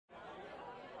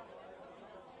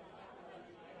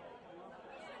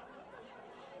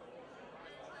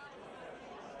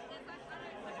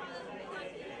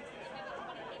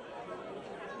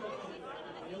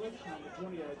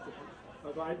28th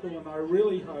of April, and I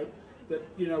really hope that,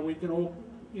 you know, we can all,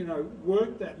 you know,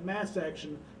 work that mass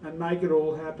action and make it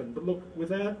all happen. But look,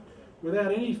 without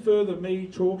any further me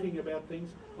talking about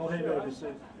things, I'll hand over to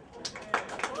Susie.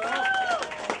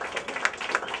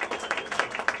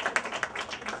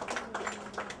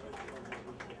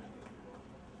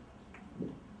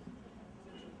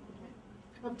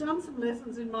 I've done some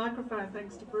lessons in microphone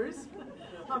thanks to Bruce.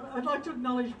 I'd like to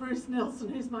acknowledge Bruce Nelson,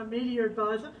 who's my media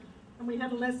advisor, and we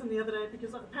had a lesson the other day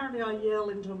because apparently I yell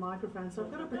into a microphone, so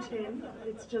I've got to pretend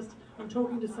it's just I'm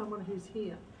talking to someone who's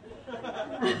here.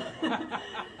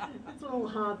 It's all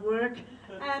hard work.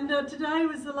 And today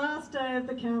was the last day of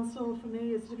the council for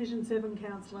me as Division 7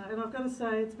 councillor, and I've got to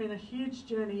say it's been a huge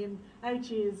journey in 8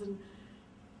 years, and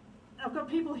I've got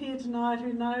people here tonight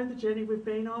who know the journey we've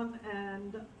been on,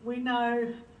 and we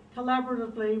know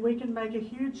collaboratively we can make a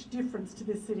huge difference to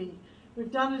this city.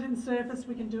 We've done it in Surface,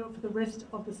 we can do it for the rest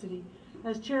of the city.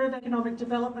 As Chair of Economic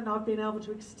Development, I've been able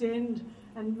to extend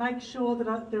and make sure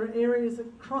that there are areas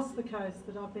across the coast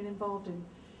that I've been involved in.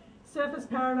 Surface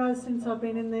Paradise, since I've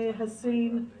been in there, has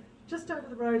seen just over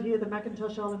the road here the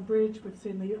Macintosh Island Bridge. We've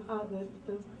seen the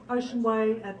Ocean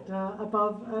Way at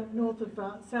north of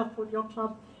Southport Yacht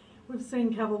Club. We've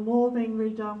seen Cavill Mall being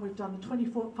redone. We've done the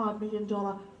 $25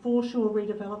 million foreshore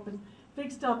redevelopment,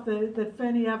 fixed up the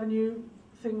Fernie Avenue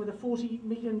thing with a $40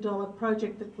 million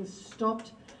project that was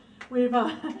stopped. We've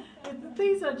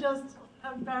these are just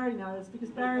Barry knows, because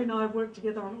Barry and I have worked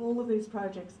together on all of these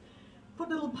projects. Put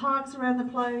little parks around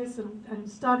the place and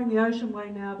starting the Ocean Way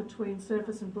now between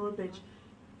Surface and Broadbeach.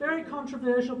 Very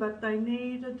controversial, but they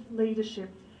needed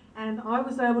leadership. And I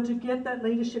was able to get that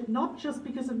leadership, not just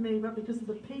because of me, but because of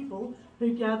the people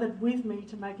who gathered with me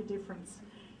to make a difference.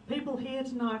 People here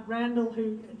tonight, Randall,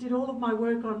 who did all of my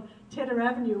work on Tedder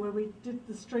Avenue, where we did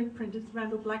the street print, it's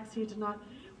Randall Black's here tonight.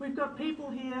 We've got people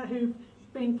here who've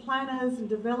been planners and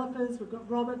developers. We've got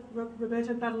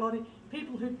Roberto Battalotti,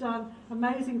 people who've done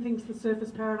amazing things for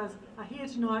Surface Paradise are here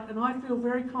tonight, and I feel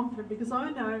very confident because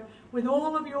I know with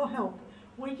all of your help,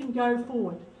 we can go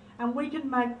forward and we can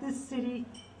make this city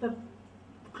the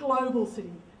global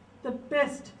city, the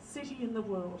best city in the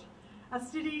world, a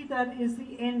city that is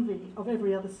the envy of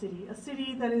every other city, a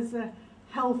city that is the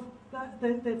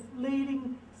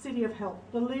leading city of health,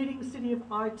 the leading city of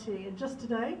IT. And just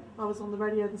today, I was on the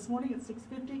radio this morning at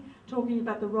 6:50 talking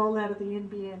about the rollout of the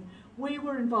NBN. We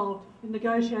were involved in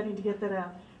negotiating to get that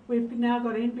out. We've now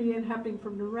got NBN happening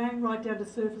from Nerang right down to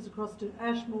Surface across to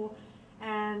Ashmore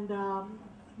and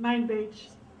Main Beach.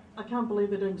 I can't believe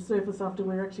they're doing Surface after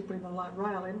we're actually putting the light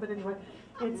rail in, but anyway,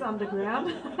 it's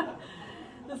underground.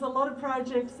 There's a lot of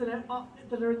projects that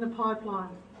are in the pipeline.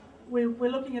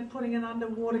 We're looking at putting an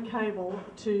underwater cable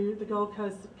to the Gold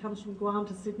Coast that comes from Guam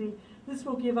to Sydney. This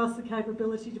will give us the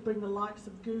capability to bring the likes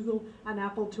of Google and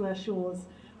Apple to our shores.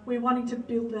 We're wanting to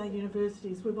build our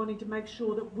universities. We're wanting to make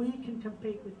sure that we can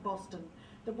compete with Boston,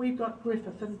 that we've got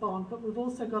Griffith and Bond, but we've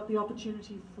also got the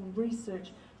opportunity from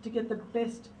research to get the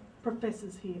best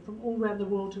professors here from all around the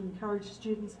world to encourage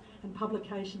students and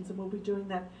publications, and we'll be doing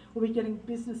that. We'll be getting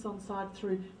business on side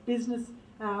through business.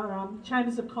 Our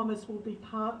Chambers of Commerce will be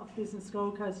part of Business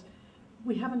Gold Coast.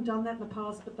 We haven't done that in the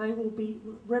past, but they will be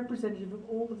representative of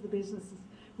all of the businesses.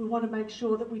 We want to make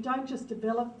sure that we don't just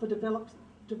develop for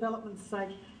development's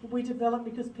sake, but we develop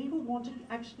because people want to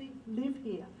actually live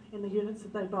here in the units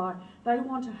that they buy. They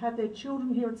want to have their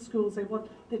children here at schools. They want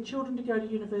their children to go to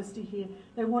university here.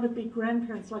 They want to be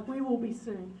grandparents like we will be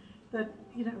soon. That,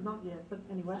 you know, not yet, but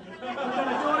anyway. We've got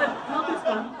a daughter, not this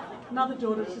one, another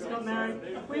daughter, she's got married.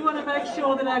 We want to make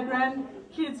sure that our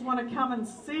grandkids want to come and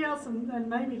see us and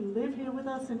maybe live here with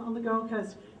us on the Gold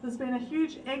Coast. There's been a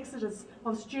huge exodus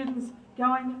of students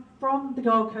going from the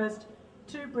Gold Coast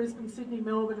to Brisbane, Sydney,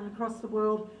 Melbourne and across the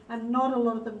world, and not a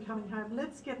lot of them coming home.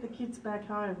 Let's get the kids back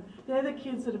home. They're the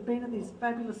kids that have been at these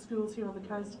fabulous schools here on the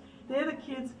coast. They're the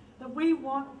kids that we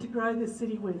want to grow this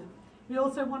city with. We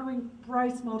also want to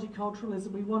embrace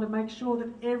multiculturalism. We want to make sure that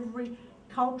every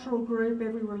cultural group,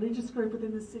 every religious group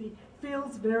within the city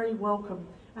feels very welcome.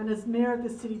 And as Mayor of the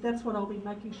city, that's what I'll be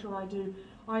making sure I do.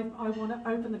 I want to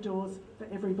open the doors for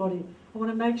everybody. I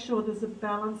want to make sure there's a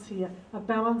balance here, a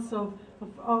balance of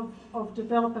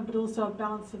development, but also a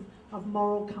balance of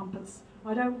moral compass.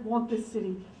 I don't want this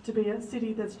city to be a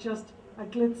city that's just a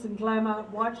glitz and glamour,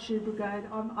 white shoe brigade.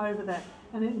 I'm over that.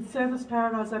 And in Surface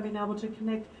Paradise, I've been able to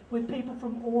connect with people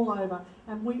from all over,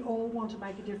 and we all want to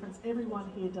make a difference. Everyone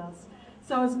here does.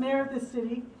 So as Mayor of this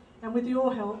city, and with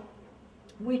your help,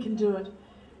 we can do it.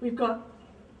 We've got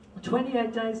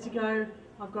 28 days to go.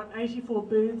 I've got 84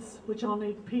 booths, which I'll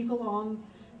need people on.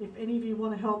 If any of you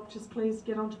want to help, just please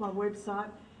get onto my website.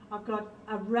 I've got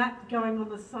a wrap going on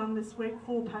the Sun this week,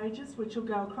 4 pages, which will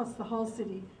go across the whole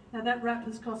city. Now that wrap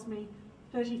has cost me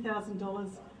 $30,000,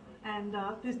 and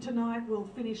this tonight will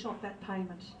finish off that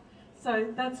payment.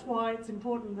 So that's why it's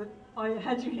important that I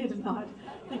had you here tonight,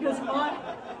 because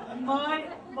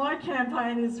my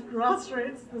campaign is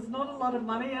grassroots. There's not a lot of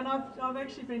money, and I've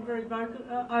actually been very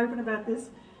open about this.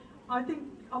 I think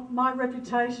my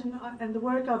reputation and the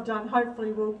work I've done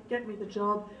hopefully will get me the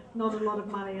job, not a lot of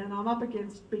money, and I'm up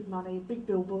against big money, big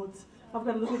billboards. I've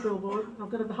got a little billboard. I've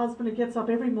got a husband who gets up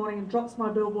every morning and drops my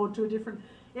billboard to a different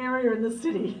area in the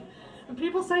city. And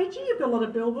people say, gee, you've got a lot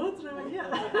of billboards. And I'm like, yeah.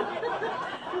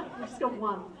 I've just got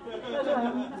one. But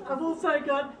I've also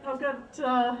got,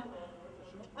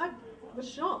 the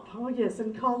shop. Oh yes,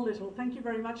 and Cole Little. Thank you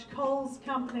very much. Cole's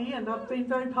company, and I've been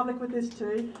very public with this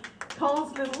too.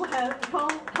 Cole's Little Cole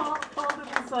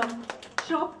Little's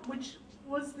shop, which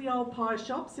was the old pie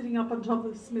shop sitting up on top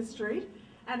of Smith Street.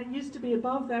 And it used to be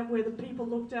above that where the people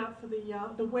looked out for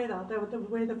the weather. They were the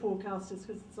weather forecasters,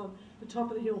 because it's on the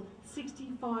top of the hill.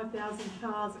 65,000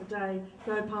 cars a day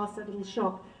go past that little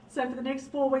shop. So for the next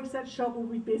 4 weeks, that shop will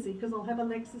be busy, because I'll have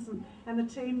Alexis and the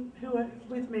team who are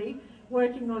with me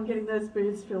working on getting those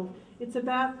booths filled. It's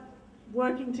about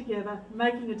working together,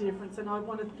 making a difference, and I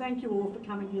want to thank you all for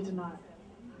coming here tonight.